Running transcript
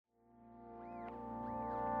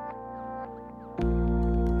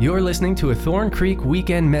You're listening to a Thorn Creek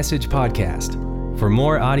Weekend Message podcast. For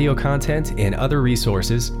more audio content and other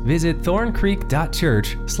resources, visit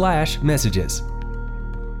thorncreek.church/messages.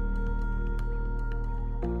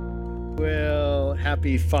 Well,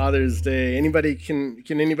 happy Father's Day. Can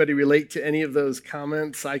anybody relate to any of those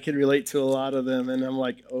comments? I can relate to a lot of them, and I'm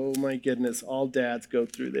like, oh my goodness, all dads go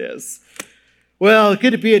through this. Well,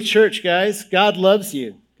 good to be at church, guys. God loves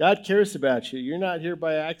you. God cares about you. You're not here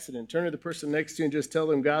by accident. Turn to the person next to you and just tell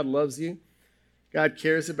them God loves you. God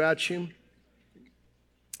cares about you.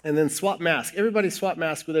 And then swap mask. Everybody swap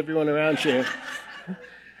mask with everyone around you.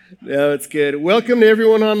 No, it's good. Welcome to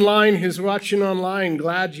everyone online who's watching online.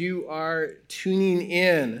 Glad you are tuning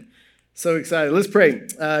in. So excited. Let's pray.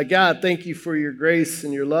 God, thank you for your grace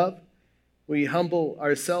and your love. We humble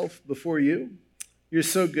ourselves before you. You're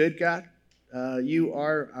so good, God. You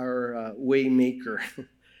are our way maker.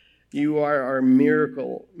 You are our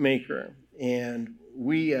miracle maker. And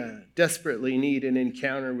we desperately need an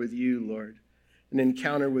encounter with you, Lord. An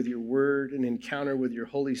encounter with your word, an encounter with your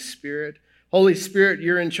Holy Spirit. Holy Spirit,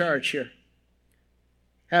 you're in charge here.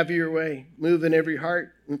 Have your way. Move in every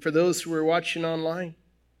heart. And for those who are watching online,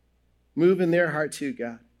 move in their heart too,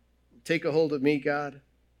 God. Take a hold of me, God,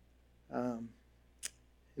 and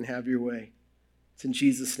have your way. It's in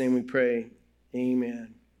Jesus' name we pray.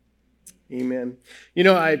 Amen. Amen. You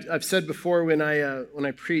know, I've said before when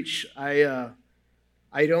I preach, I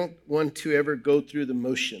don't want to ever go through the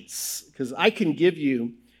motions, because I can give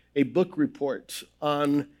you a book report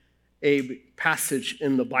on a passage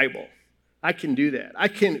in the Bible. I can do that.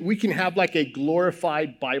 We can have like a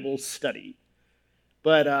glorified Bible study.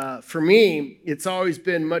 But for me, it's always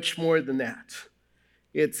been much more than that.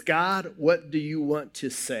 It's, God, what do you want to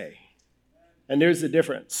say? And there's a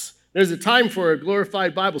difference. There's a time for a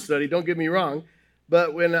glorified Bible study, don't get me wrong.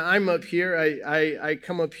 But when I'm up here, I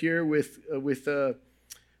come up here with a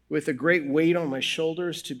great weight on my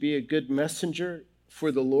shoulders to be a good messenger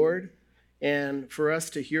for the Lord and for us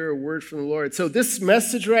to hear a word from the Lord. So this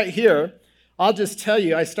message right here, I'll just tell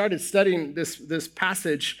you, I started studying this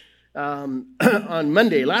passage on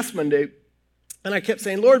last Monday, and I kept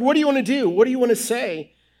saying, Lord, what do you want to do? What do you want to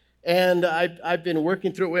say? And I've been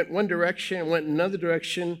working through it, went one direction, went another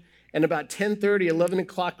direction, and about 10:30, 11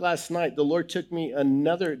 o'clock last night, the Lord took me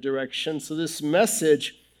another direction. So this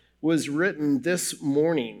message was written this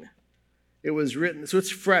morning. It was written, so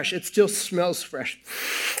it's fresh. It still smells fresh.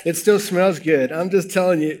 It still smells good. I'm just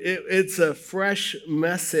telling you, it's a fresh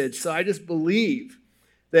message. So I just believe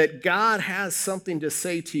that God has something to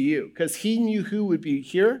say to you, because he knew who would be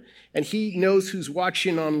here, and he knows who's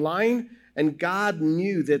watching online, and God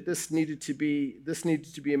knew that this needed to be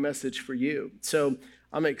a message for you. So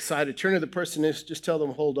I'm excited. Turn to the person, just tell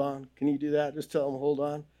them, hold on. Can you do that? Just tell them, hold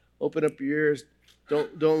on. Open up your ears.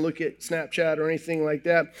 Don't look at Snapchat or anything like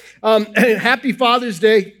that. Happy Father's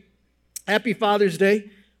Day. Happy Father's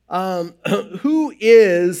Day. Who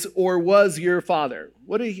is or was your father?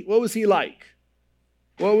 What was he like?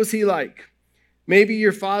 What was he like? Maybe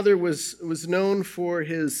your father was known for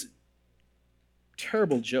his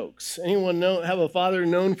terrible jokes. Anyone have a father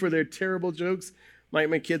known for their terrible jokes?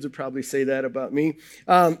 My kids would probably say that about me.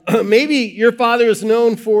 Maybe your father is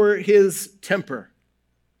known for his temper.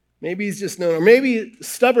 Maybe he's just known, or maybe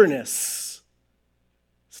stubbornness.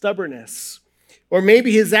 Or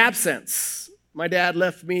maybe his absence. My dad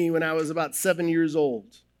left me when I was about 7 years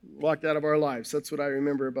old, walked out of our lives. That's what I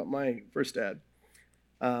remember about my first dad.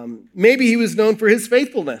 Maybe he was known for his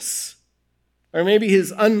faithfulness, or maybe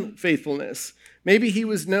his unfaithfulness. Maybe he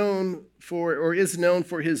was known for, or is known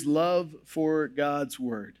for, his love for God's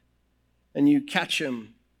word. And you catch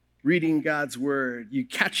him reading God's word. You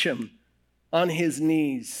catch him on his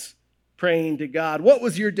knees praying to God. What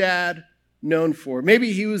was your dad known for?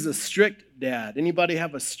 Maybe he was a strict dad. Anybody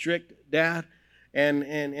have a strict dad?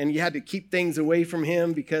 And you had to keep things away from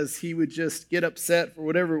him because he would just get upset for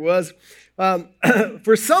whatever it was.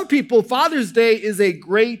 For some people, Father's Day is a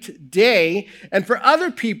great day. And for other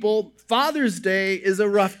people, Father's Day is a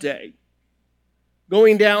rough day.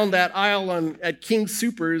 Going down that aisle at King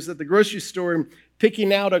Soopers at the grocery store and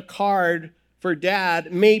picking out a card for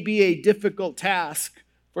dad may be a difficult task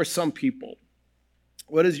for some people.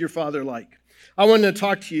 What is your father like? I want to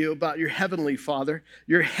talk to you about your heavenly Father.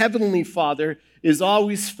 Your heavenly Father is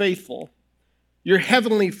always faithful. Your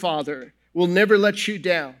heavenly Father will never let you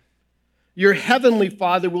down. Your heavenly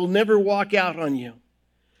Father will never walk out on you.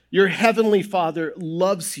 Your heavenly Father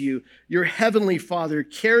loves you. Your heavenly Father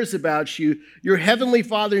cares about you. Your heavenly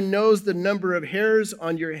Father knows the number of hairs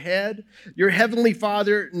on your head. Your heavenly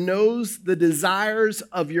Father knows the desires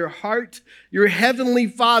of your heart. Your heavenly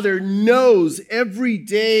Father knows every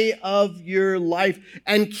day of your life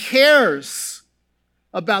and cares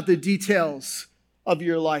about the details of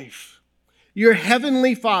your life. Your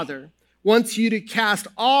heavenly Father wants you to cast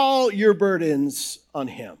all your burdens on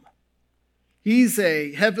him. He's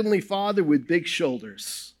a heavenly Father with big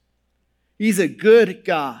shoulders. He's a good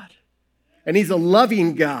God, and he's a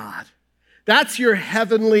loving God. That's your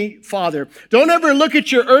heavenly Father. Don't ever look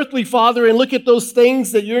at your earthly father and look at those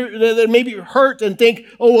things that maybe hurt and think,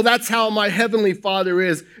 oh, well, that's how my heavenly Father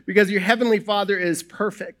is, because your heavenly Father is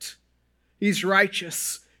perfect. He's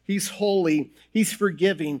righteous. He's holy. He's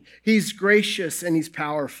forgiving. He's gracious, and he's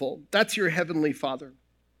powerful. That's your heavenly Father.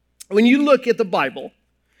 When you look at the Bible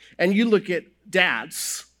and you look at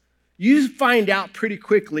dads, you find out pretty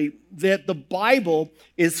quickly that the Bible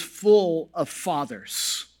is full of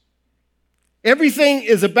fathers. Everything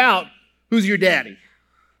is about who's your daddy.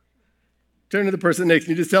 Turn to the person next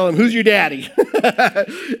to you, just tell them, who's your daddy?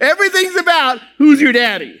 Everything's about who's your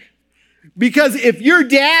daddy. Because if your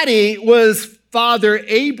daddy was Father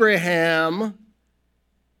Abraham,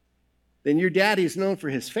 then your daddy is known for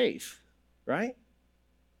his faith, right?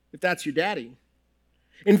 If that's your daddy.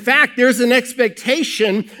 In fact, there's an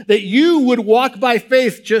expectation that you would walk by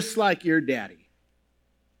faith just like your daddy.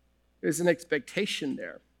 There's an expectation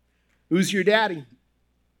there. Who's your daddy?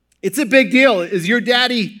 It's a big deal. Is your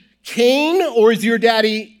daddy Cain or is your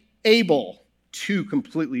daddy Abel? Two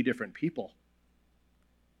completely different people.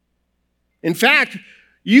 In fact,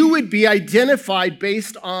 you would be identified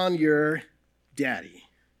based on your daddy.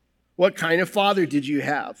 What kind of father did you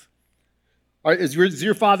have? Was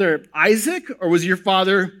your father Isaac or was your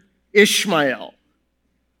father Ishmael?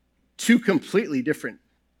 Two completely different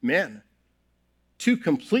men. Two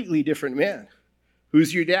completely different men.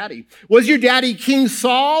 Who's your daddy? Was your daddy King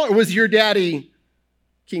Saul or was your daddy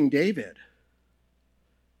King David?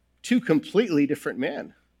 Two completely different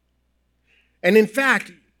men. And in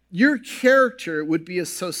fact, your character would be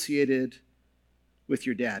associated with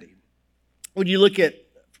your daddy. When you look at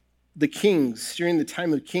the kings, during the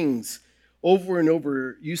time of kings, over and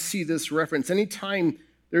over, you see this reference. Anytime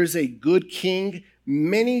there's a good king,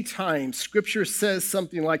 many times Scripture says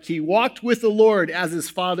something like, he walked with the Lord as his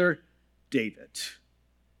father David.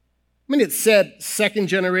 I mean, it said second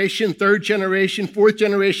generation, third generation, fourth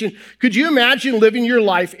generation. Could you imagine living your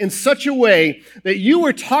life in such a way that you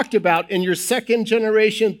were talked about in your second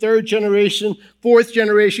generation, third generation, fourth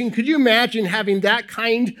generation? Could you imagine having that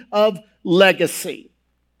kind of legacy?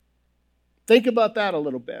 Think about that a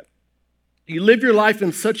little bit. You live your life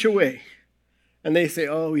in such a way, and they say,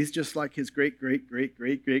 oh, he's just like his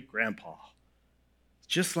great-great-great-great-great-grandpa.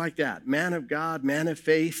 Just like that. Man of God, man of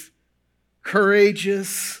faith,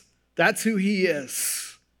 courageous. That's who he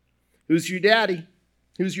is. Who's your daddy?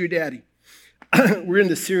 Who's your daddy? We're in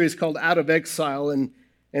this series called Out of Exile,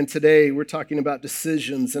 and today we're talking about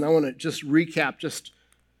decisions, and I want to just recap just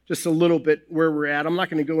a little bit where we're at. I'm not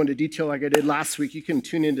going to go into detail like I did last week. You can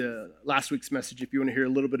tune into last week's message if you want to hear a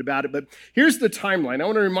little bit about it. But here's the timeline. I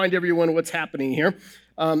want to remind everyone of what's happening here.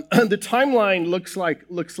 The timeline looks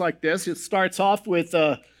like this. It starts off with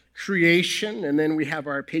creation, and then we have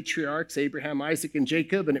our patriarchs, Abraham, Isaac, and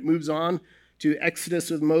Jacob, and it moves on to Exodus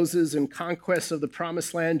with Moses and conquest of the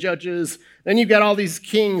Promised Land, Judges. Then you've got all these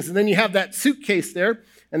kings, and then you have that suitcase there,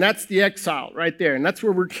 and that's the exile right there, and that's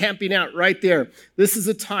where we're camping out right there. This is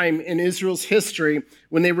a time in Israel's history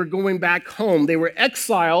when they were going back home. They were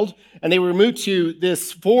exiled, and they were moved to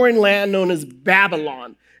this foreign land known as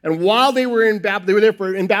Babylon. And while they were in Babylon, they were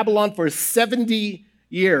there in Babylon for 70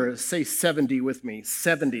 years. Say 70 with me.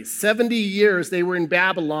 70. 70 years they were in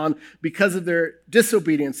Babylon because of their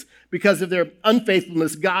disobedience, because of their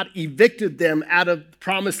unfaithfulness. God evicted them out of the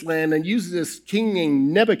promised land and used this king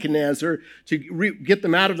named Nebuchadnezzar to get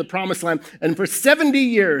them out of the promised land. And for 70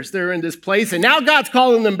 years they're in this place. And now God's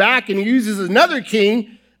calling them back, and he uses another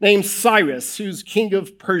king named Cyrus, who's king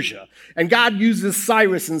of Persia. And God uses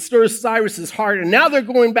Cyrus and stirs Cyrus's heart. And now they're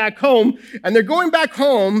going back home, and they're going back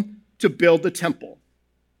home to build the temple,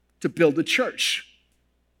 to build a church.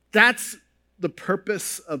 That's the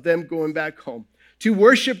purpose of them going back home, to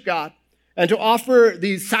worship God and to offer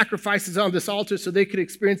these sacrifices on this altar so they could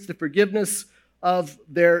experience the forgiveness of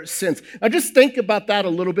their sins. Now just think about that a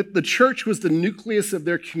little bit. The church was the nucleus of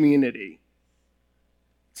their community.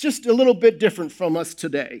 It's just a little bit different from us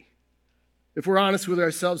today. If we're honest with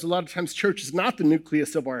ourselves, a lot of times church is not the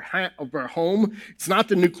nucleus of our home. It's not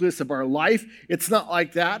the nucleus of our life. It's not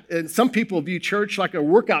like that. And some people view church like a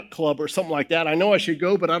workout club or something like that. I know I should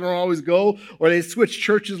go, but I don't always go. Or they switch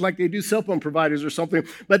churches like they do cell phone providers or something.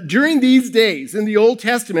 But during these days, in the Old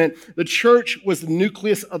Testament, the church was the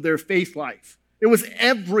nucleus of their faith life. It was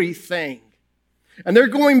everything. And they're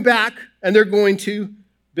going back and they're going to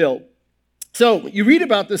build. So you read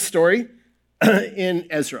about this story in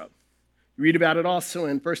Ezra. You read about it also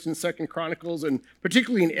in 1st and 2nd Chronicles, and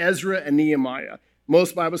particularly in Ezra and Nehemiah.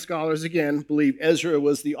 Most Bible scholars, again, believe Ezra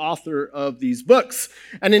was the author of these books.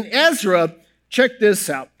 And in Ezra, check this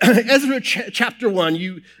out. Ezra chapter 1,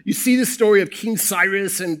 you see the story of King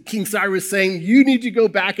Cyrus, and King Cyrus saying, you need to go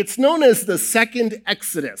back. It's known as the Second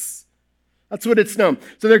Exodus. That's what it's known.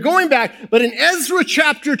 So they're going back, but in Ezra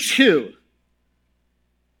chapter 2,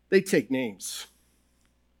 they take names.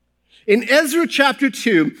 In Ezra chapter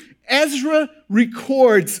 2, Ezra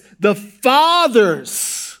records the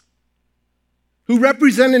fathers who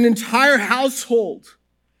represent an entire household.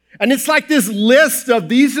 And it's like this list of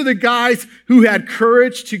these are the guys who had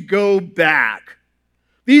courage to go back.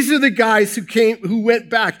 These are the guys who went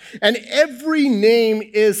back. And every name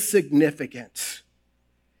is significant.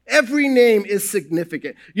 Every name is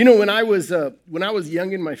significant. You know, when I was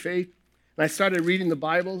young in my faith and I started reading the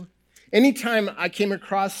Bible, anytime I came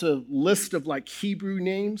across a list of like Hebrew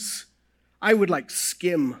names, I would like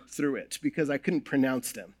skim through it because I couldn't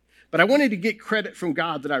pronounce them. But I wanted to get credit from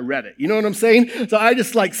God that I read it. You know what I'm saying? So I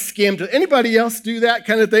just like skimmed it. Anybody else do that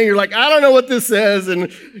kind of thing? You're like, I don't know what this says.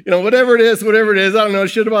 And, you know, whatever it is, I don't know.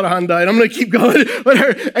 Shit about a Hyundai. And I'm going to keep going.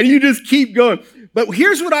 Whatever. And you just keep going. But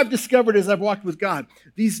here's what I've discovered as I've walked with God.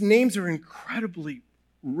 These names are incredibly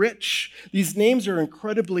rich. These names are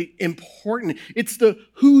incredibly important. It's the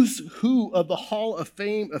who's who of the Hall of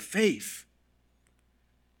Fame of faith.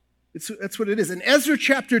 That's what it is. In Ezra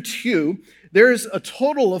chapter 2, there's a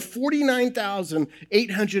total of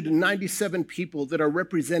 49,897 people that are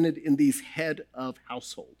represented in these head of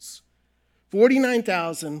households.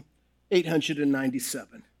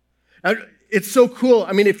 49,897. It's so cool.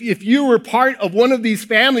 I mean, if you were part of one of these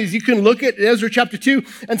families, you can look at Ezra chapter 2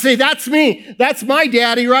 and say, that's me. That's my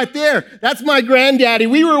daddy right there. That's my granddaddy.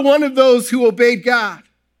 We were one of those who obeyed God.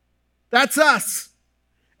 That's us.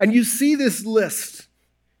 And you see this list,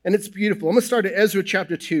 and it's beautiful. I'm going to start at Ezra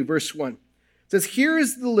chapter 2, verse 1. It says, here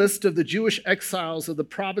is the list of the Jewish exiles of the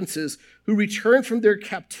provinces who returned from their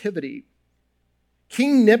captivity.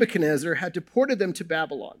 King Nebuchadnezzar had deported them to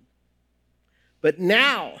Babylon. But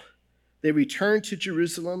now they returned to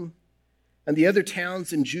Jerusalem and the other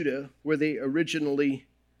towns in Judah where they originally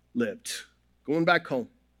lived, going back home.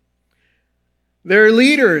 Their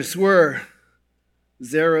leaders were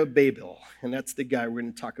Zerubbabel, and that's the guy we're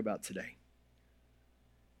going to talk about today.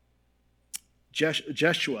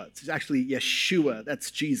 Jeshua, it's actually Yeshua, that's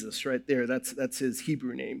Jesus right there. That's his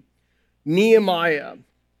Hebrew name. Nehemiah,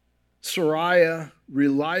 Sariah,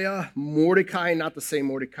 Reliah, Mordecai, not the same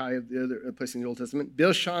Mordecai of the other place in the Old Testament,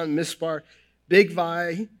 Bilshan, Mispar,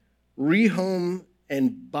 Bigvai, Rehum,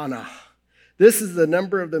 and Banah. This is the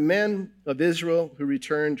number of the men of Israel who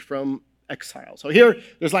returned from exile. So here,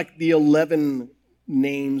 there's like the 11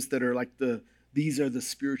 names that are like these are the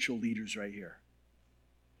spiritual leaders right here.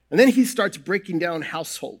 And then he starts breaking down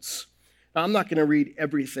households. Now, I'm not going to read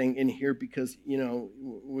everything in here because,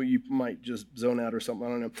 you might just zone out or something. I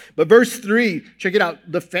don't know. But verse 3, check it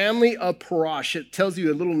out. The family of Parash, it tells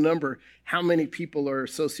you a little number, how many people are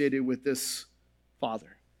associated with this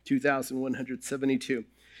father. 2,172.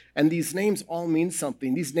 And these names all mean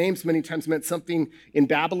something. These names many times meant something in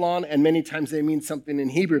Babylon, and many times they mean something in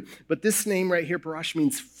Hebrew. But this name right here, Parash,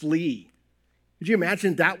 means flee. Could you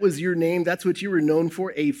imagine that was your name? That's what you were known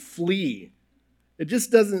for, a flea. It just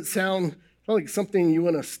doesn't sound like something you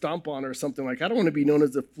want to stomp on or something like. I don't want to be known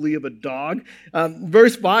as a flea of a dog.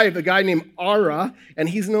 Verse 5, a guy named Ara, and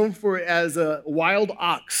he's known as a wild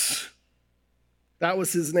ox. That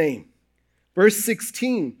was his name. Verse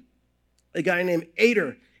 16, a guy named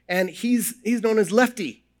Ader, and he's known as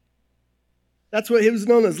Lefty. That's what he was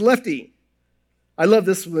known as, Lefty. I love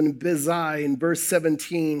this one, Bezai, in verse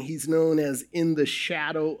 17. He's known as in the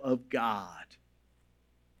shadow of God.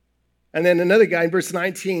 And then another guy in verse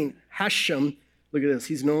 19, Hashem. Look at this.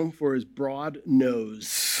 He's known for his broad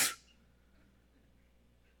nose.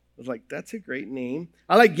 I was like, that's a great name.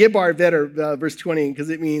 I like Gibar better, verse 20, because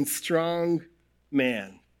it means strong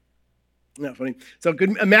man. Not funny. So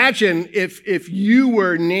imagine if you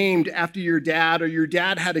were named after your dad, or your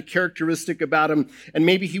dad had a characteristic about him, and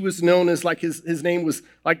maybe he was known as like his name was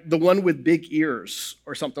like the one with big ears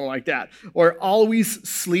or something like that, or always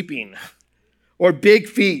sleeping, or big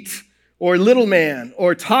feet, or little man,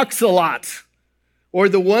 or talks a lot, or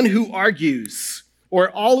the one who argues,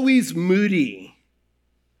 or always moody.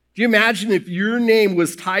 Do you imagine if your name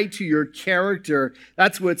was tied to your character?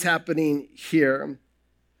 That's what's happening here.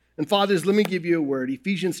 And fathers, let me give you a word.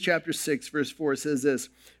 Ephesians chapter 6, verse 4 says this: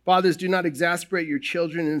 Fathers, do not exasperate your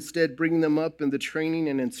children. Instead, bring them up in the training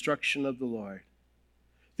and instruction of the Lord.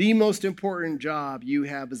 The most important job you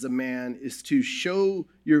have as a man is to show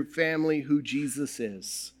your family who Jesus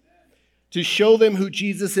is. To show them who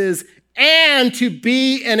Jesus is and to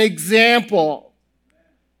be an example.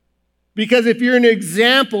 Because if you're an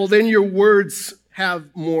example, then your words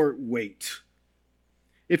have more weight.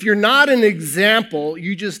 If you're not an example,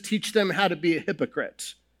 you just teach them how to be a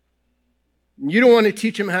hypocrite. You don't want to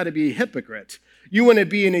teach them how to be a hypocrite. You want to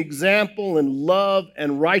be an example in love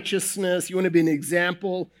and righteousness. You want to be an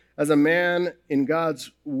example as a man in God's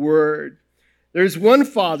word. There's one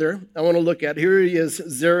father I want to look at. Here he is,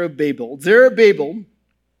 Zerubbabel. Zerubbabel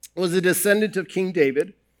was a descendant of King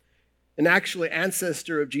David, an actually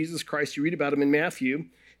ancestor of Jesus Christ. You read about him in Matthew.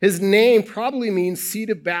 His name probably means seed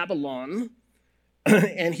of Babylon,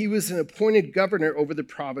 and he was an appointed governor over the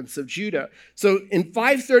province of Judah. So in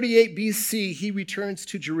 538 BC, he returns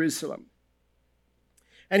to Jerusalem.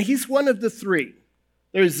 And he's one of the three.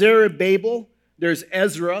 There's Zerubbabel, there's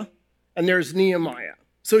Ezra, and there's Nehemiah.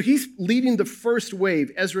 So he's leading the first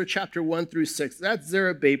wave, Ezra chapter 1 through 6. That's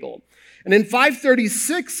Zerubbabel. And in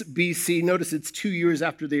 536 BC, notice it's 2 years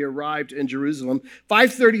after they arrived in Jerusalem,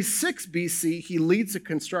 536 BC, he leads the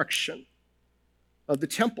construction of the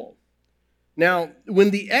temple. Now,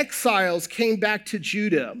 when the exiles came back to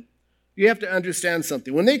Judah, you have to understand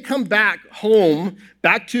something. When they come back home,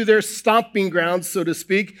 back to their stomping grounds, so to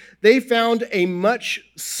speak, they found a much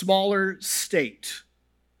smaller state.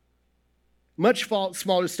 Much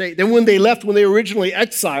smaller state than when they left, when they were originally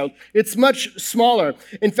exiled. It's much smaller.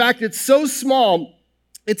 In fact, it's so small,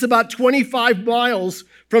 it's about 25 miles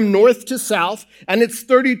from north to south, and it's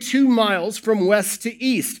 32 miles from west to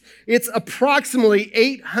east. It's approximately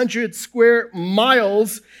 800 square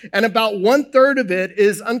miles, and about 1/3 of it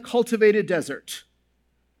is uncultivated desert.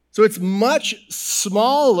 So it's much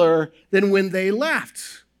smaller than when they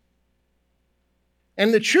left.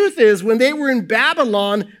 And the truth is, when they were in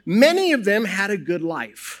Babylon, many of them had a good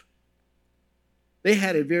life. They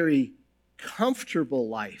had a very comfortable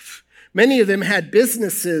life. Many of them had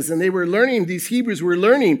businesses, and they were learning, these Hebrews were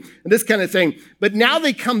learning, and this kind of thing. But now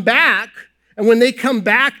they come back, and when they come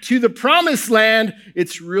back to the promised land,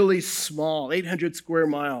 it's really small, 800 square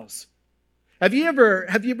miles. Have you ever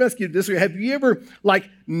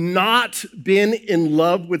not been in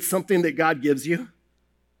love with something that God gives you?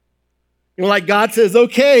 You know, like God says,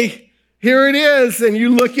 okay, here it is. And you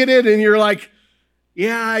look at it and you're like,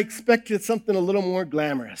 yeah, I expected something a little more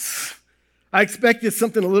glamorous. I expected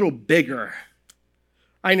something a little bigger.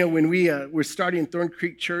 I know when we were starting Thorn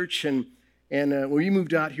Creek Church and when we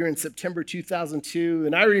moved out here in September 2002,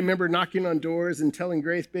 and I remember knocking on doors and telling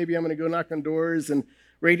Grace, baby, I'm going to go knock on doors, and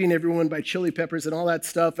rating everyone by Chili Peppers and all that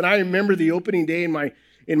stuff. And I remember the opening day in my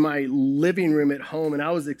living room at home, and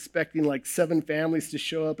I was expecting like 7 families to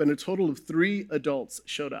show up, and a total of 3 adults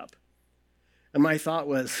showed up. And my thought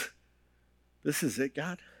was, this is it,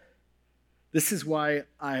 God? This is why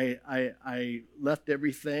I left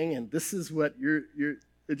everything, and this is what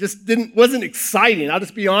it just wasn't exciting. I'll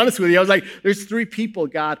just be honest with you. I was like, there's 3 people,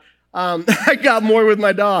 God. I got more with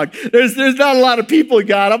my dog. There's not a lot of people,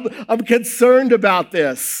 God. I'm concerned about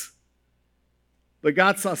this. But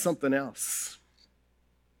God saw something else.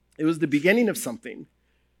 It was the beginning of something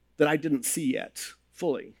that I didn't see yet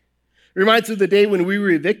fully. It reminds me of the day when we were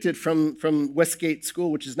evicted from Westgate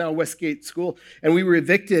School, which is now Westgate School, and we were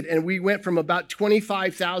evicted, and we went from about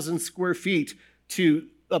 25,000 square feet to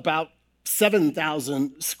about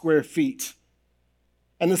 7,000 square feet.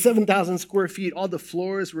 And the 7,000 square feet, all the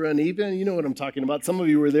floors were uneven. You know what I'm talking about. Some of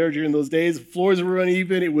you were there during those days. Floors were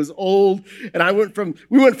uneven. It was old. And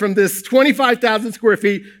we went from this 25,000 square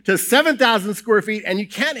feet to 7,000 square feet. And you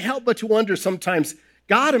can't help but to wonder sometimes,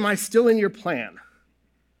 God, am I still in your plan?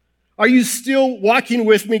 Are you still walking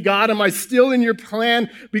with me, God? Am I still in your plan?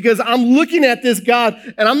 Because I'm looking at this, God,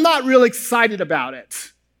 and I'm not real excited about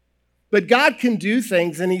it. But God can do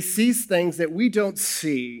things, and he sees things that we don't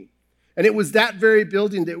see. And it was that very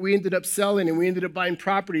building that we ended up selling, and we ended up buying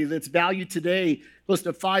property that's valued today close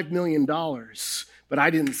to $5 million. But I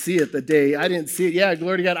didn't see it the day. I didn't see it. Yeah,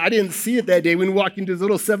 glory to God. I didn't see it that day when we walked into this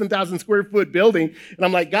little 7,000 square foot building. And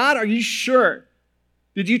I'm like, God, are you sure?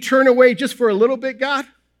 Did you turn away just for a little bit, God?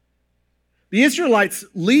 The Israelites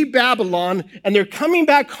leave Babylon, and they're coming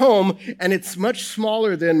back home, and it's much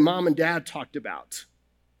smaller than mom and dad talked about.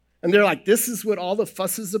 And they're like, this is what all the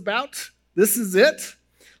fuss is about? This is it?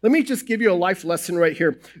 Let me just give you a life lesson right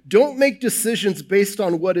here. Don't make decisions based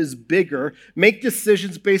on what is bigger. Make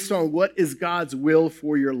decisions based on what is God's will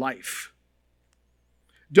for your life.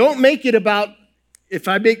 Don't make it about, if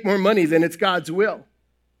I make more money, then it's God's will.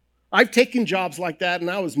 I've taken jobs like that and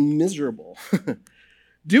I was miserable.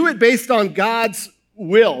 Do it based on God's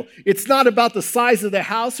will. It's not about the size of the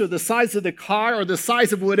house or the size of the car or the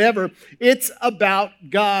size of whatever. It's about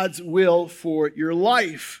God's will for your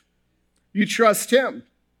life. You trust him.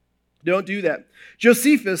 Don't do that.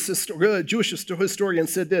 Josephus, a Jewish historian,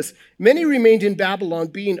 said this: many remained in Babylon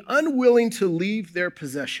being unwilling to leave their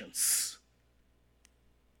possessions.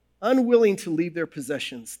 Unwilling to leave their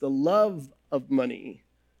possessions. The love of money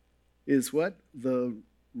is what? The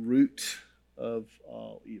root of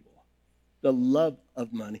all evil. The love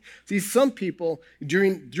of money. See, some people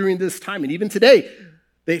during this time, and even today,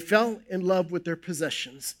 they fell in love with their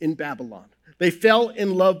possessions in Babylon. They fell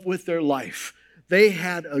in love with their life. They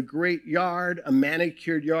had a great yard, a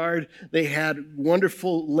manicured yard. They had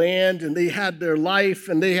wonderful land, and they had their life,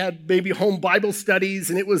 and they had maybe home Bible studies,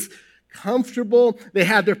 and it was comfortable. They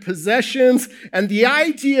had their possessions, and the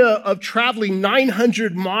idea of traveling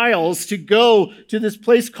 900 miles to go to this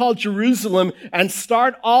place called Jerusalem and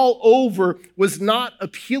start all over was not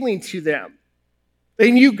appealing to them.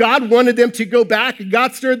 They knew God wanted them to go back, and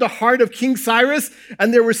God stirred the heart of King Cyrus,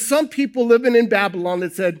 and there were some people living in Babylon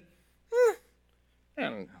that said, I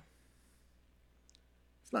don't know.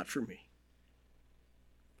 It's not for me.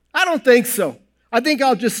 I don't think so. I think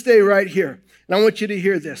I'll just stay right here. And I want you to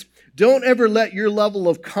hear this. Don't ever let your level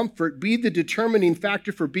of comfort be the determining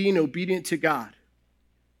factor for being obedient to God.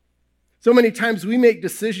 So many times we make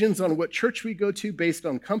decisions on what church we go to based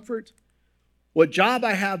on comfort, what job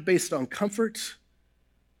I have based on comfort,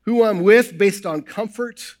 who I'm with based on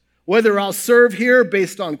comfort, whether I'll serve here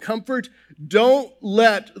based on comfort. Don't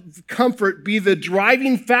let comfort be the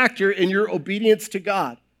driving factor in your obedience to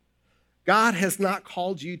God. God has not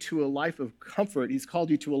called you to a life of comfort. He's called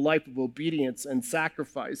you to a life of obedience and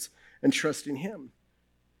sacrifice and trust in him.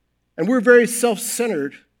 And we're very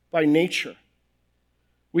self-centered by nature.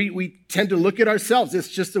 We tend to look at ourselves. It's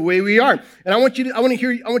just the way we are. And I want you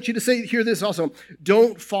to hear this also.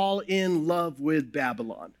 Don't fall in love with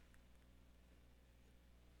Babylon.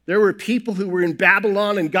 There were people who were in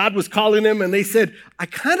Babylon and God was calling them and they said, I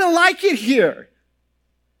kind of like it here.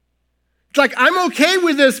 It's like, I'm okay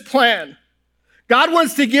with this plan. God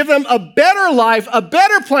wants to give them a better life, a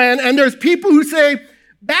better plan, and there's people who say,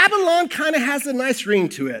 Babylon kind of has a nice ring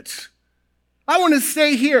to it. I want to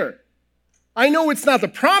stay here. I know it's not the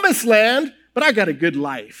promised land, but I got a good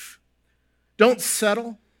life. Don't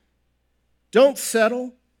settle. Don't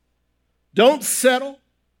settle. Don't settle.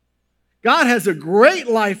 God has a great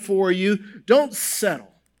life for you. Don't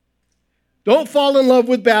settle. Don't fall in love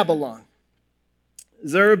with Babylon.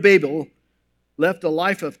 Zerubbabel left a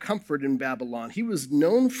life of comfort in Babylon. He was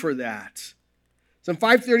known for that. So in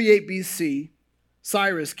 538 BC,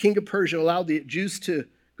 Cyrus, king of Persia, allowed the Jews to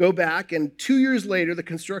go back, and 2 years later, the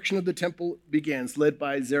construction of the temple begins, led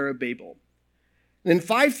by Zerubbabel. And in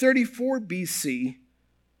 534 BC,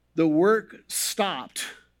 the work stopped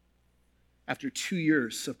after 2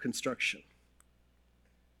 years of construction.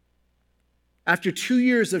 After 2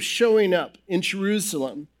 years of showing up in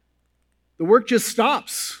Jerusalem, the work just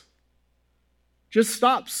stops. Just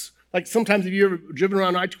stops. Like sometimes if you've ever driven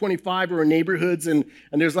around I-25 or in neighborhoods and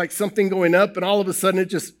there's like something going up and all of a sudden it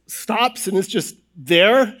just stops and it's just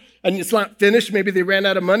there and it's not finished. Maybe they ran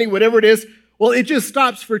out of money, whatever it is. Well, it just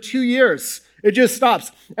stops for 2 years. It just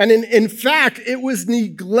stops. And in fact, it was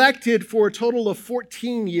neglected for a total of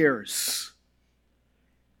 14 years.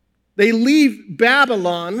 They leave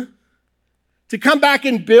Babylon to come back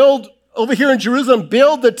and build over here in Jerusalem,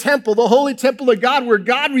 build the temple, the holy temple of God, where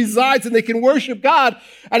God resides and they can worship God.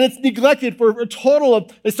 And it's neglected for a total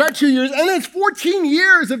of, they start 2 years, and then it's 14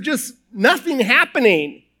 years of just nothing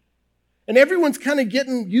happening. And everyone's kind of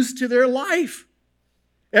getting used to their life.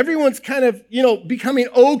 Everyone's kind of, becoming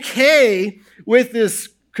okay with this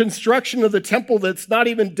construction of the temple that's not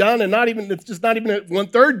even done and it's just not even at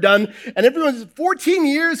 1/3 done. And 14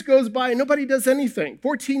 years goes by and nobody does anything.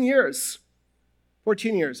 14 years.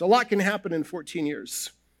 14 years. A lot can happen in 14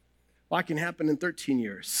 years. A lot can happen in 13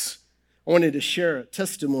 years. I wanted to share a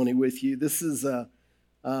testimony with you. This is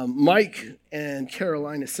Mike and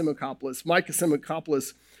Carolina Simikopoulos. Mike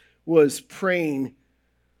Simikopoulos was praying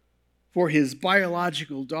for his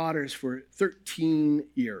biological daughters for 13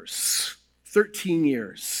 years. 13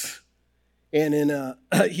 years. And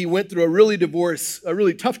he went through a really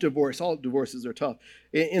tough divorce. All divorces are tough.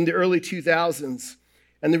 In the early 2000s.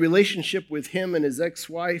 And the relationship with him and his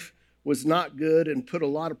ex-wife was not good and put a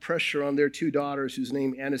lot of pressure on their two daughters, whose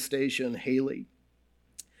name Anastasia and Haley.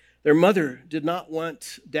 Their mother did not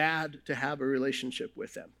want Dad to have a relationship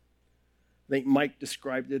with them. I think Mike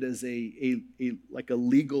described it as like a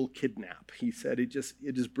legal kidnap. He said it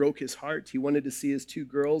just broke his heart. He wanted to see his two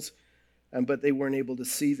girls, but they weren't able to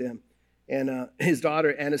see them. And his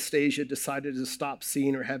daughter Anastasia decided to stop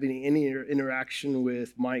seeing or having any interaction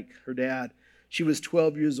with Mike, her dad. She was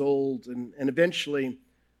 12 years old, and eventually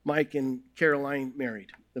Mike and Caroline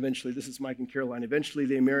married. Eventually, this is Mike and Caroline. Eventually,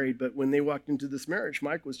 they married, but when they walked into this marriage,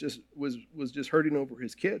 Mike was just hurting over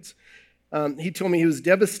his kids. He told me he was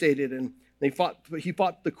devastated, and he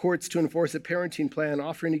fought the courts to enforce a parenting plan,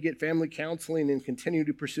 offering to get family counseling and continue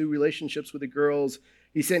to pursue relationships with the girls.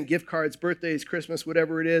 He sent gift cards, birthdays, Christmas,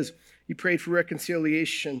 whatever it is. He prayed for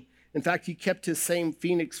reconciliation. In fact, he kept his same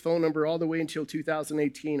Phoenix phone number all the way until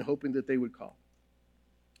 2018, hoping that they would call.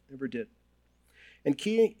 Never did. And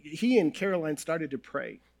he and Caroline started to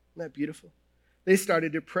pray. Isn't that beautiful? They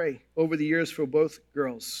started to pray over the years for both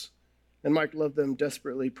girls. And Mike loved them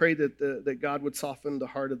desperately, prayed that God would soften the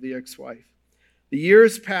heart of the ex-wife. The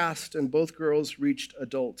years passed and both girls reached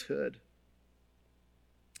adulthood.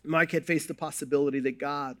 Mike had faced the possibility that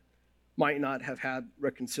God might not have had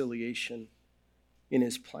reconciliation in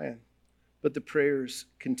his plan. But the prayers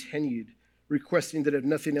continued, requesting that if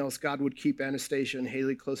nothing else, God would keep Anastasia and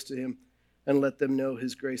Haley close to him and let them know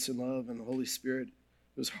his grace and love and the Holy Spirit.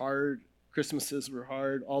 It was hard. Christmases were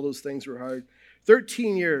hard. All those things were hard.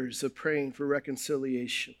 13 years of praying for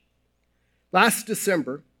reconciliation. Last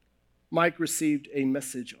December, Mike received a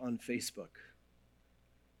message on Facebook.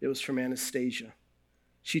 It was from Anastasia.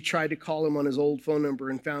 She tried to call him on his old phone number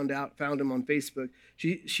and found him on Facebook.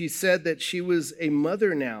 She said that she was a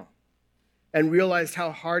mother now and realized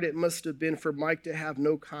how hard it must have been for Mike to have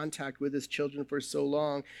no contact with his children for so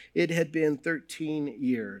long. It had been 13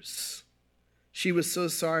 years. She was so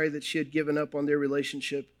sorry that she had given up on their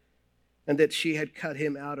relationship and that she had cut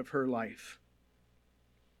him out of her life.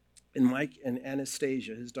 And Mike and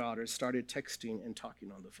Anastasia, his daughter, started texting and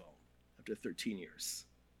talking on the phone after 13 years.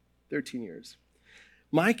 13 years.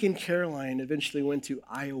 Mike and Caroline eventually went to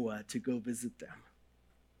Iowa to go visit them.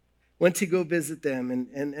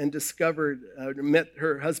 And discovered, met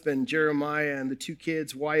her husband, Jeremiah, and the two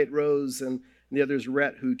kids, Wyatt Rose, and the others,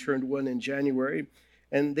 Rhett, who turned 1 in January.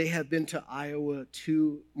 And they have been to Iowa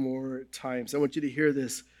 2 more times. I want you to hear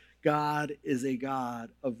this. God is a God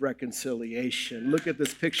of reconciliation. Look at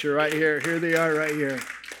this picture right here. Here they are right here.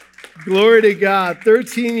 Glory to God.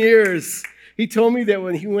 13 years. He told me that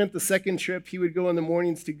when he went the second trip, he would go in the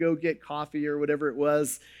mornings to go get coffee or whatever it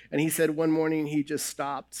was. And he said one morning he just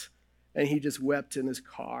stopped and he just wept in his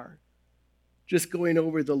car, just going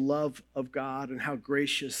over the love of God and how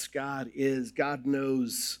gracious God is. God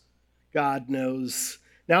knows. God knows.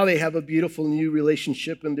 Now they have a beautiful new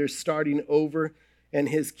relationship and they're starting over. And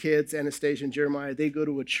his kids, Anastasia and Jeremiah, they go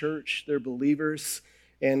to a church. They're believers.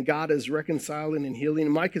 And God is reconciling and healing.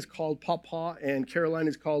 Mike is called Papa and Caroline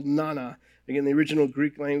is called Nana. Again, the original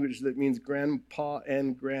Greek language that means grandpa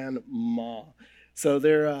and grandma. So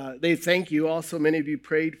they thank you. Also, many of you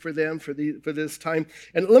prayed for them for this time.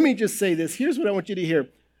 And let me just say this. Here's what I want you to hear.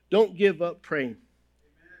 Don't give up praying.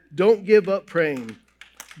 Don't give up praying.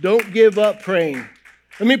 Don't give up praying.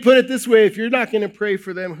 Let me put it this way. If you're not going to pray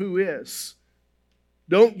for them, who is?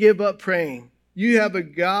 Don't give up praying. You have a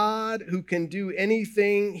God who can do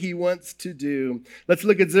anything he wants to do. Let's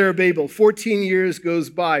look at Zerubbabel. 14 years goes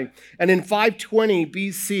by. And in 520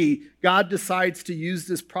 BC, God decides to use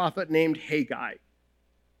this prophet named Haggai.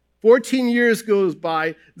 14 years goes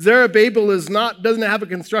by. Zerubbabel doesn't have a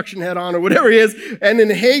construction hat on or whatever he is. And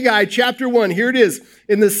in Haggai chapter 1, here it is.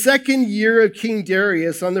 In the 2nd year of King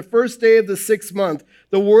Darius, on the 1st day of the 6th month,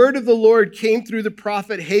 the word of the Lord came through the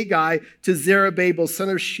prophet Haggai to Zerubbabel, son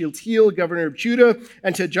of Shealtiel, governor of Judah,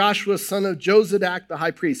 and to Joshua, son of Jozadak, the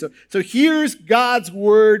high priest. So here's God's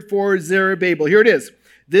word for Zerubbabel. Here it is.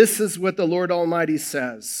 This is what the Lord Almighty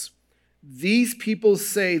says. These people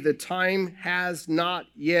say the time has not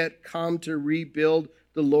yet come to rebuild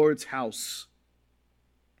the Lord's house.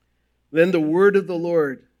 Then the word of the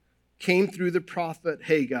Lord came through the prophet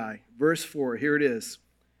Haggai. Verse 4, here it is.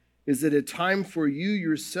 Is it a time for you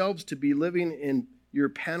yourselves to be living in your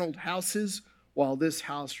paneled houses while this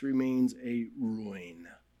house remains a ruin?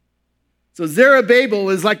 So Zerubbabel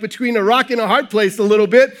is like between a rock and a hard place a little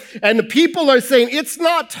bit. And the people are saying, it's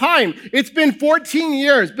not time. It's been 14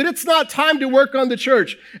 years, but it's not time to work on the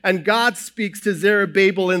church. And God speaks to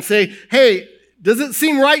Zerubbabel and say, hey, does it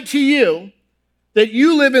seem right to you that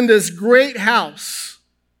you live in this great house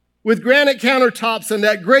with granite countertops and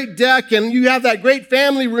that great deck, and you have that great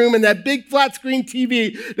family room and that big flat screen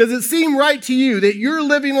TV, does it seem right to you that you're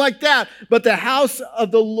living like that, but the house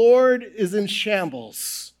of the Lord is in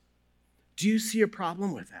shambles? Do you see a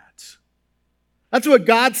problem with that? That's what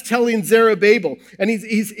God's telling Zerubbabel, and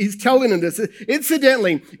he's telling him this.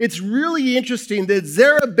 Incidentally, it's really interesting that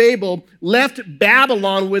Zerubbabel left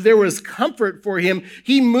Babylon where there was comfort for him.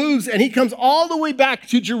 He moves and he comes all the way back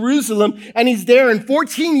to Jerusalem, and he's there, and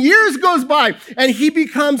 14 years goes by, and he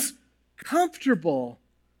becomes comfortable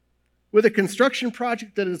with a construction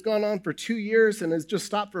project that has gone on for 2 years and has just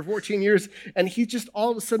stopped for 14 years, and he just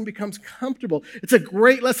all of a sudden becomes comfortable. It's a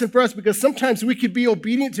great lesson for us because sometimes we could be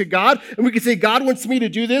obedient to God, and we could say, God wants me to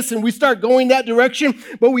do this, and we start going that direction,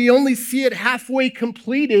 but we only see it halfway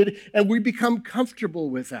completed, and we become comfortable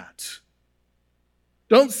with that.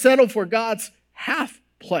 Don't settle for God's half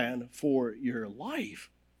plan for your life.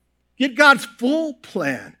 Get God's full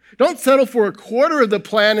plan. Don't settle for a quarter of the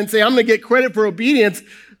plan and say, I'm going to get credit for obedience.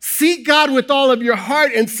 Seek God with all of your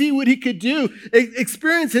heart and see what he could do.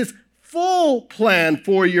 Experience his full plan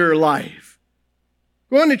for your life.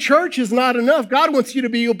 Going to church is not enough. God wants you to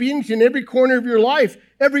be obedient in every corner of your life,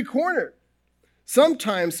 every corner.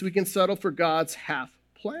 Sometimes we can settle for God's half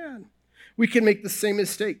plan. We can make the same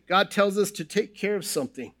mistake. God tells us to take care of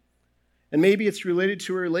something, and maybe it's related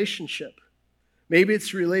to a relationship. Maybe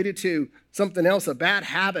it's related to something else, a bad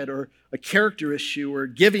habit or a character issue or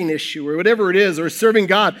a giving issue or whatever it is, or serving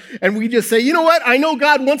God. And we just say, you know what? I know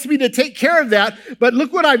God wants me to take care of that, but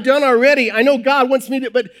look what I've done already. I know God wants me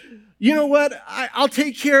to, but you know what? I'll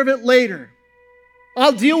take care of it later.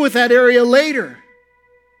 I'll deal with that area later.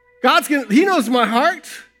 He knows my heart.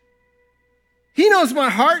 He knows my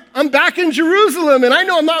heart. I'm back in Jerusalem, and I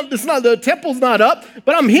know the temple's not up,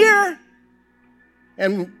 but I'm here.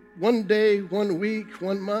 And one day, 1 week,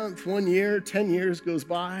 1 month, 1 year, 10 years goes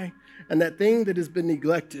by, and that thing that has been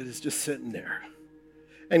neglected is just sitting there.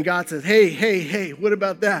 And God says, hey, what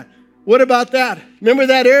about that? What about that? Remember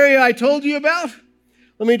that area I told you about?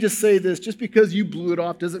 Let me just say this. Just because you blew it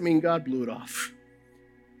off doesn't mean God blew it off.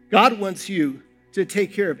 God wants you to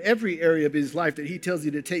take care of every area of his life that he tells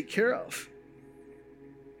you to take care of.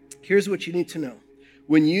 Here's what you need to know.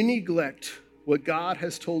 When you neglect what God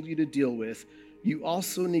has told you to deal with, you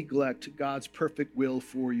also neglect God's perfect will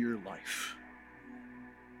for your life.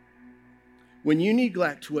 When you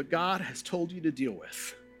neglect what God has told you to deal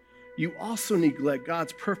with, you also neglect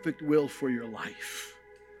God's perfect will for your life.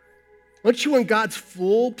 Aren't you in God's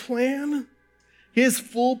full plan? His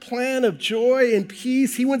full plan of joy and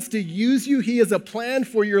peace. He wants to use you. He has a plan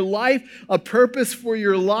for your life, a purpose for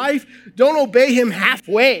your life. Don't obey him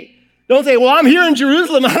halfway. Don't say, well, I'm here in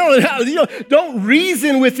Jerusalem. I don't know how, don't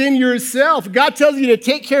reason within yourself. God tells you to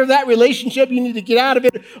take care of that relationship. You need to get out of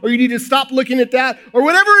it, or you need to stop looking at that, or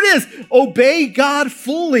whatever it is. Obey God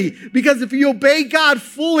fully, because if you obey God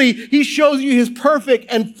fully, he shows you his perfect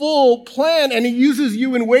and full plan, and he uses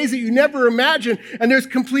you in ways that you never imagined, and there's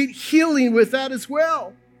complete healing with that as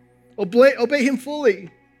well. Obey him fully.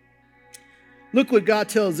 Look what God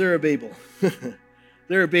tells Zerubbabel.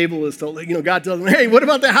 Zerubbabel is told, God tells him, hey, what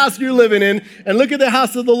about the house you're living in? And look at the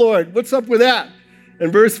house of the Lord. What's up with that?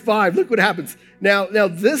 In verse 5, look what happens. Now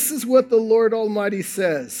this is what the Lord Almighty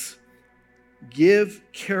says. Give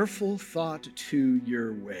careful thought to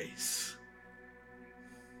your ways.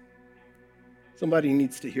 Somebody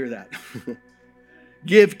needs to hear that.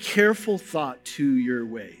 Give careful thought to your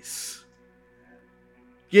ways.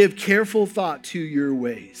 Give careful thought to your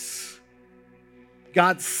ways.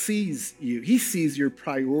 God sees you. He sees your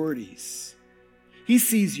priorities. He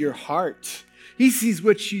sees your heart. He sees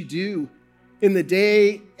what you do in the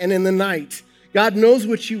day and in the night. God knows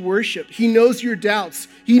what you worship. He knows your doubts.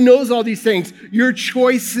 He knows all these things. Your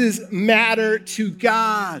choices matter to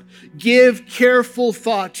God. Give careful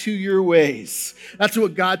thought to your ways. That's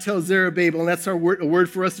what God tells Zerubbabel, and that's a word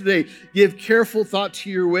for us today. Give careful thought to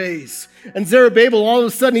your ways. And Zerubbabel, all of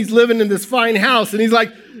a sudden, he's living in this fine house, and he's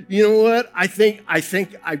like, you know what? I think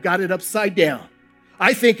I've got it upside down.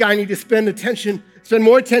 I think I need to spend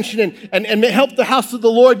more attention and help the house of the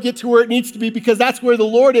Lord get to where it needs to be, because that's where the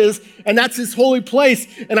Lord is and that's his holy place.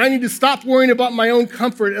 And I need to stop worrying about my own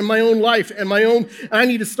comfort and my own life and I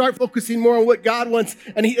need to start focusing more on what God wants.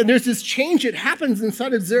 And there's this change that happens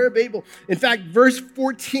inside of Zerubbabel. In fact, verse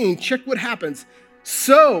 14, check what happens.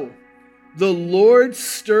 So the Lord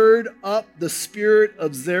stirred up the spirit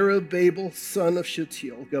of Zerubbabel, son of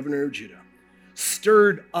Shealtiel, governor of Judah.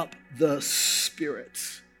 Stirred up the spirit.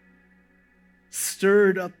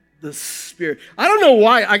 Stirred up the Spirit. I don't know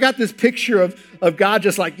why. I got this picture of God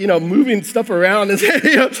just like, moving stuff around and saying,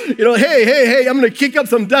 hey, I'm going to kick up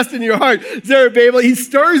some dust in your heart, Zerubbabel. He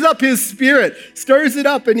stirs up his spirit, stirs it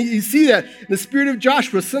up. And you see that. And the spirit of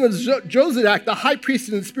Joshua, son of Jozadak, the high priest,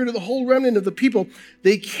 and the spirit of the whole remnant of the people,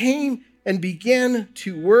 they came and began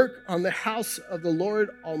to work on the house of the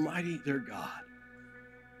Lord Almighty, their God.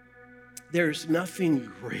 There's nothing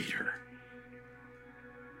greater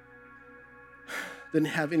than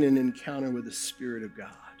having an encounter with the Spirit of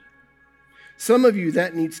God. Some of you,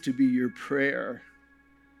 that needs to be your prayer.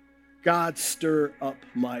 God, stir up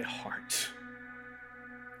my heart.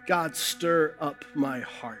 God, stir up my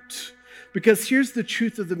heart. Because here's the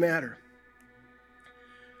truth of the matter.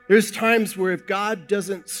 There's times where if God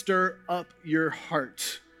doesn't stir up your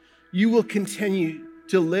heart, you will continue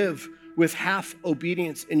to live with half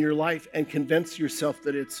obedience in your life and convince yourself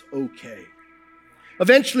that it's okay.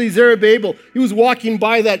 Eventually, Zerubbabel, he was walking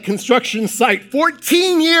by that construction site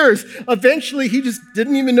 14 years. Eventually, he just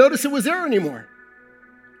didn't even notice it was there anymore.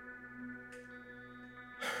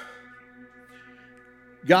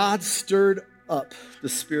 God stirred up the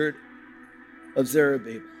spirit of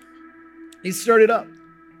Zerubbabel. He stirred it up.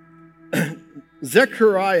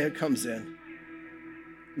 Zechariah comes in.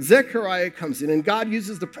 And God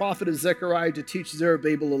uses the prophet of Zechariah to teach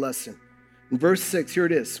Zerubbabel a lesson. In verse 6, here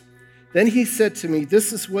it is. Then he said to me,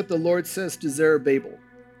 this is what the Lord says to Zerubbabel.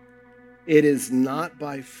 It is not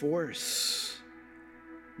by force,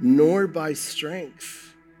 nor by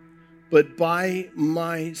strength, but by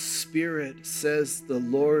my Spirit, says the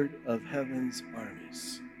Lord of heaven's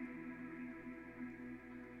armies.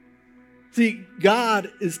 See,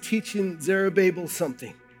 God is teaching Zerubbabel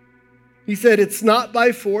something. He said, it's not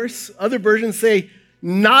by force. Other versions say,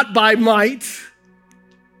 not by might,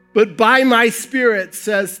 but by my Spirit,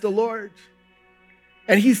 says the Lord.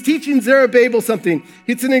 And he's teaching Zerubbabel something.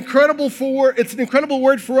 It's an incredible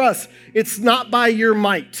word for us. It's not by your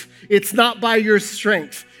might. It's not by your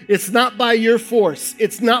strength. It's not by your force.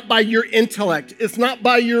 It's not by your intellect. It's not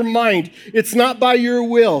by your mind. It's not by your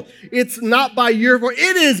will. It's not by your voice.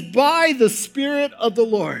 It is by the Spirit of the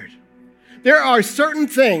Lord. There are certain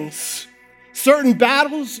things, certain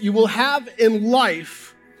battles you will have in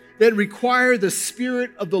life that require the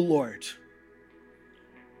Spirit of the Lord.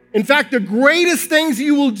 In fact, the greatest things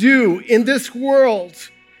you will do in this world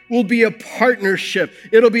will be a partnership.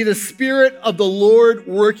 It'll be the Spirit of the Lord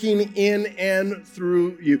working in and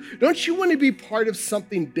through you. Don't you want to be part of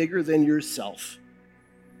something bigger than yourself?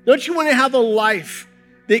 Don't you want to have a life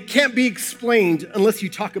that can't be explained unless you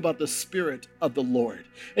talk about the Spirit of the Lord?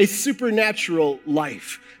 A supernatural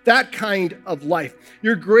life. That kind of life.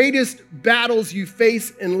 Your greatest battles you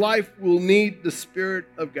face in life will need the Spirit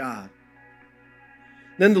of God.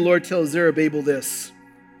 Then the Lord tells Zerubbabel this.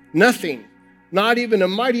 Nothing, not even a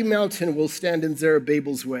mighty mountain, will stand in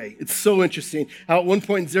Zerubbabel's way. It's so interesting how at one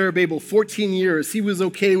point Zerubbabel, 14 years, he was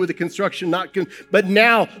okay with the construction, but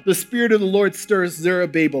now the Spirit of the Lord stirs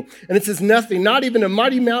Zerubbabel. And it says nothing, not even a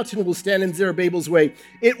mighty mountain will stand in Zerubbabel's way.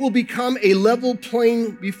 It will become a level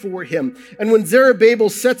plain before him. And when Zerubbabel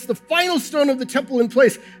sets the final stone of the temple in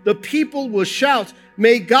place, the people will shout,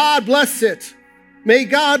 may God bless it. May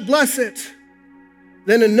God bless it.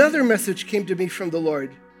 Then another message came to me from the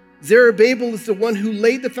Lord. Zerubbabel is the one who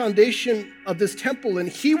laid the foundation of this temple, and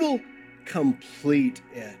he will complete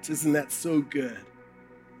it. Isn't that so good?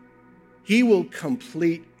 He will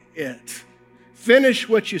complete it. Finish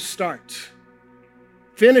what you start.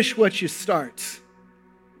 Finish what you start.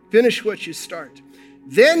 Finish what you start.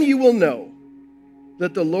 Then you will know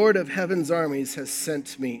that the Lord of heaven's armies has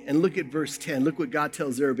sent me. And look at verse 10. Look what God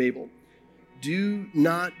tells Zerubbabel. Do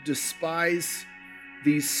not despise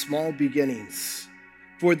these small beginnings,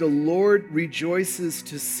 for the Lord rejoices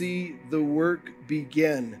to see the work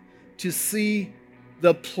begin, to see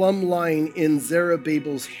the plumb line in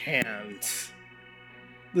Zerubbabel's hand.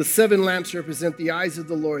 The 7 lamps represent the eyes of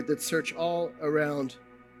the Lord that search all around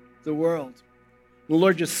the world. And the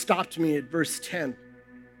Lord just stopped me at verse 10.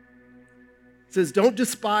 It says, don't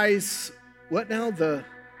despise, what now? The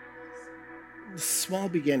small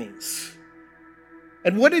beginnings.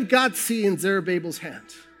 And what did God see in Zerubbabel's hand?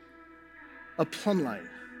 A plumb line.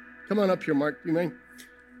 Come on up here, Mark. You mind?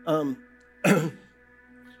 I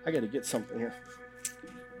got to get something here.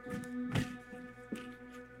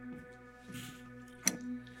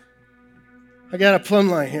 I got a plumb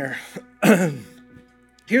line here.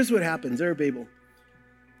 Here's what happened, Zerubbabel.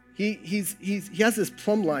 He has this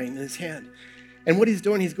plumb line in his hand. And what he's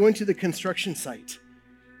doing, he's going to the construction site.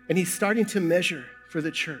 And he's starting to measure for the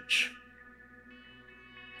church.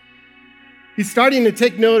 He's starting to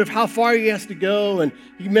take note of how far he has to go, and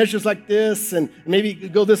he measures like this, and maybe he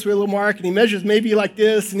could go this way a little, Mark, and he measures maybe like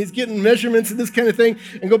this, and he's getting measurements and this kind of thing,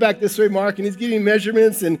 and go back this way, Mark, and he's getting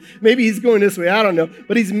measurements, and maybe he's going this way, I don't know.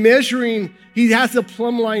 But he's measuring, he has a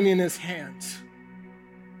plumb line in his hand.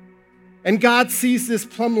 And God sees this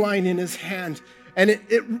plumb line in his hand, and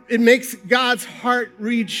it makes God's heart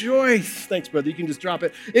rejoice. Thanks, brother, you can just drop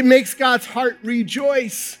it. It makes God's heart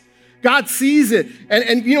rejoice. God sees it.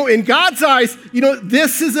 And in God's eyes,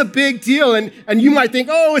 this is a big deal. And you might think,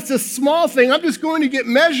 oh, it's a small thing. I'm just going to get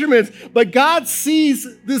measurements. But God sees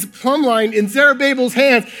this plumb line in Zerubbabel's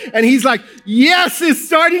hands. And he's like, yes, it's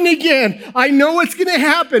starting again. I know what's going to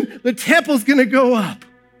happen. The temple's going to go up.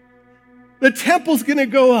 The temple's going to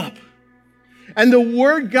go up. And the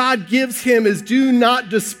word God gives him is, do not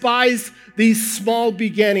despise these small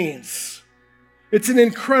beginnings. It's an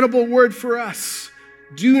incredible word for us.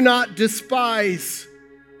 Do not despise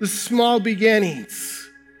the small beginnings.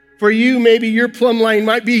 For you, maybe your plumb line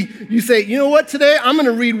might be, you say, you know what, today I'm going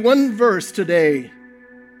to read one verse today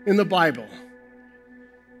in the Bible.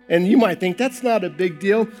 And you might think that's not a big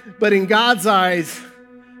deal, but in God's eyes,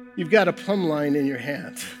 you've got a plumb line in your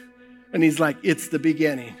hand. And he's like, it's the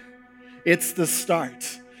beginning. It's the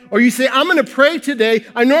start. Or you say, I'm going to pray today.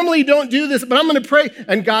 I normally don't do this, but I'm going to pray.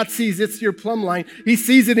 And God sees it's your plumb line. He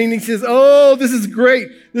sees it and he says, oh, this is great.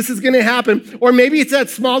 This is going to happen. Or maybe it's that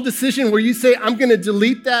small decision where you say, I'm going to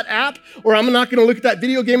delete that app, or I'm not going to look at that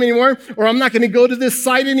video game anymore, or I'm not going to go to this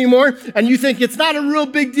site anymore. And you think it's not a real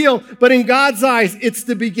big deal, but in God's eyes, it's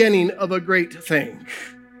the beginning of a great thing.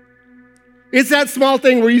 It's that small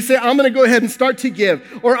thing where you say, I'm going to go ahead and start to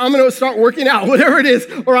give, or I'm going to start working out, whatever it is,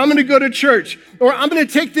 or I'm going to go to church, or I'm going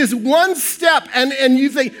to take this one step, and you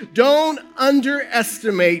think, don't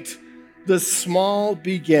underestimate the small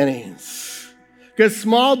beginnings, because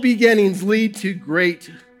small beginnings lead to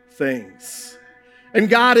great things. And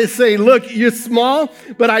God is saying, look, you're small,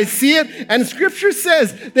 but I see it. And Scripture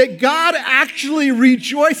says that God actually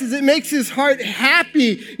rejoices. It makes his heart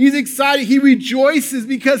happy. He's excited. He rejoices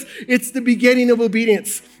because it's the beginning of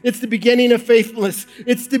obedience. It's the beginning of faithfulness.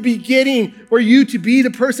 It's the beginning for you to be the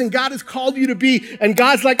person God has called you to be. And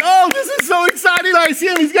God's like, oh, this is so exciting. I see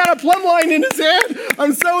him. He's got a plumb line in his hand.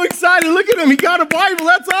 I'm so excited. Look at him. He got a Bible.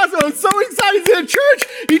 That's awesome. I'm so excited. He's in church.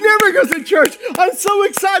 He never goes to church. I'm so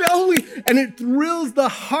excited. And it thrills the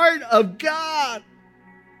heart of God.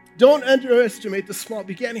 Don't underestimate the small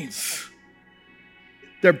beginnings.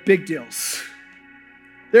 They're big deals.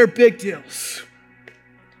 They're big deals.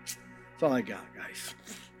 That's all I got, guys.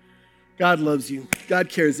 God loves you. God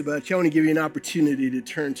cares about you. I want to give you an opportunity to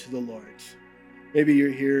turn to the Lord. Maybe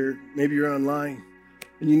you're here, maybe you're online,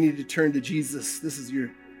 and you need to turn to Jesus. This is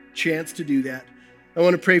your chance to do that. I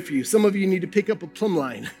want to pray for you. Some of you need to pick up a plumb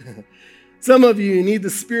line. Some of you need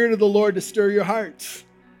the Spirit of the Lord to stir your hearts.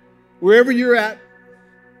 Wherever you're at,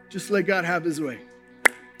 just let God have his way.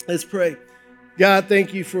 Let's pray. God,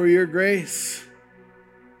 thank you for your grace.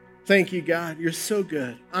 Thank you, God. You're so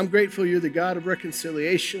good. I'm grateful you're the God of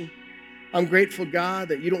reconciliation. I'm grateful, God,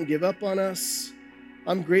 that you don't give up on us.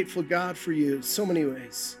 I'm grateful, God, for you in so many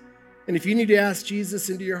ways. And if you need to ask Jesus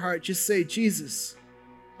into your heart, just say, Jesus,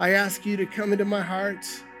 I ask you to come into my heart,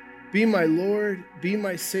 be my Lord, be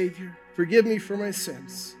my Savior. Forgive me for my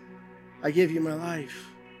sins. I give you my life.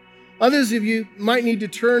 Others of you might need to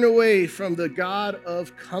turn away from the God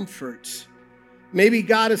of comfort. Maybe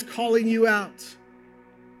God is calling you out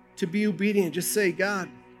to be obedient. Just say, God,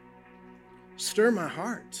 stir my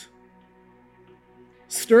heart.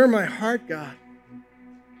 Stir my heart, God.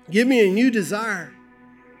 Give me a new desire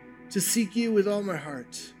to seek you with all my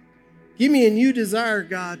heart. Give me a new desire,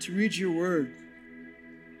 God, to read your word.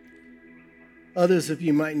 Others of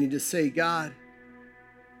you might need to say, God,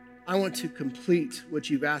 I want to complete what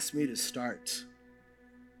you've asked me to start.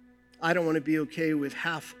 I don't want to be okay with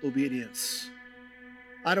half obedience.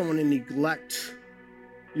 I don't want to neglect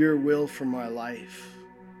your will for my life.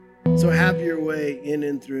 So have your way in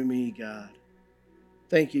and through me, God.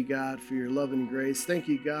 Thank you, God, for your love and grace. Thank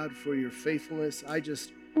you, God, for your faithfulness. I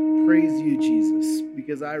just praise you, Jesus,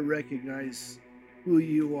 because I recognize who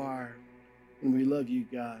you are. And we love you,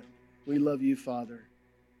 God. We love you, Father.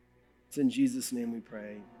 It's in Jesus' name we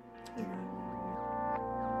pray. Amen.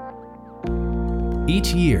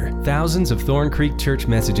 Each year, thousands of Thorn Creek Church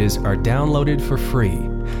messages are downloaded for free.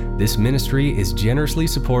 This ministry is generously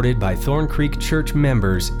supported by Thorn Creek Church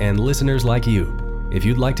members and listeners like you. If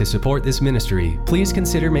you'd like to support this ministry, please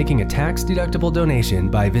consider making a tax-deductible donation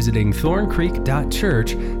by visiting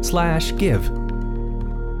thorncreek.church/give.